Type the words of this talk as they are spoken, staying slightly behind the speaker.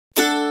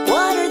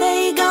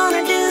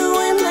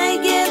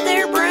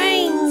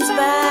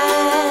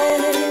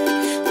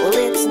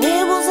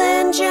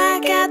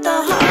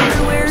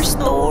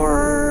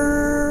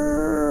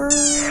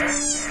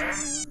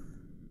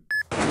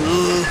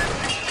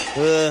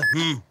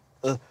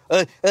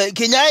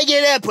Can I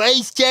get a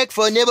price check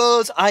for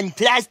Nibbles on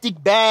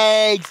plastic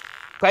bags?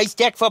 Price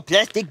check for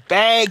plastic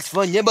bags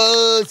for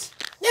Nibbles.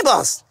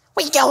 Nibbles,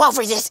 we go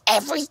over this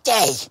every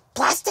day.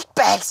 Plastic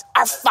bags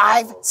are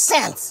 5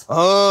 cents.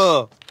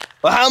 Oh,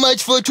 well, how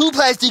much for 2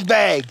 plastic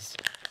bags?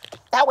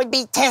 That would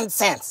be 10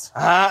 cents.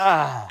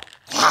 And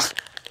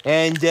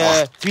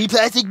 3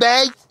 plastic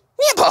bags?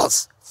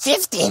 Nibbles,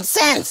 15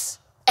 cents.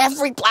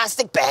 Every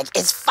plastic bag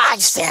is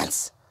 5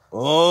 cents.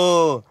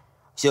 Oh,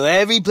 so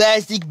every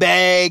plastic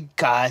bag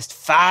costs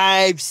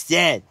 5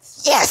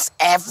 cents. Yes,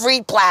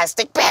 every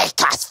plastic bag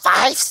costs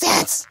 5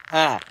 cents.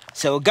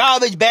 So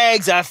garbage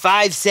bags are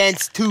 5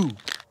 cents too.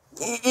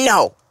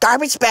 No,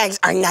 garbage bags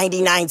are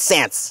 99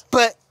 cents.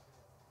 But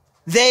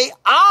they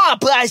are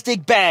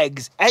plastic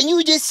bags, and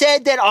you just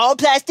said that all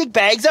plastic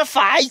bags are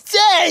 5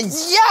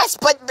 cents. Yes,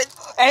 but...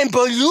 And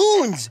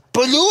balloons.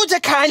 Balloons are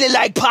kind of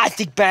like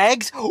plastic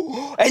bags,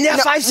 and they're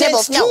 5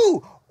 cents Nibbles,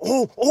 too.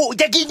 Oh,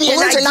 that gives me an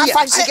balloons idea. are not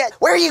 5 cents.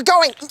 Where are you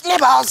going,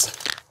 Nibbles?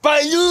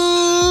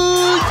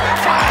 Balloons!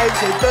 5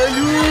 cent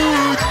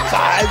balloons!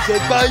 5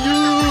 cent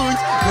balloons!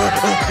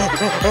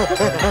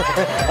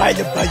 I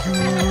love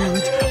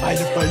balloons! I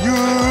love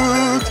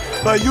balloons!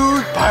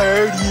 Balloon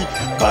party!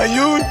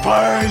 Balloon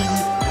party!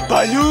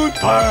 Balloon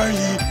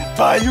party!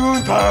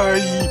 Balloon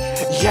party!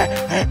 Yeah!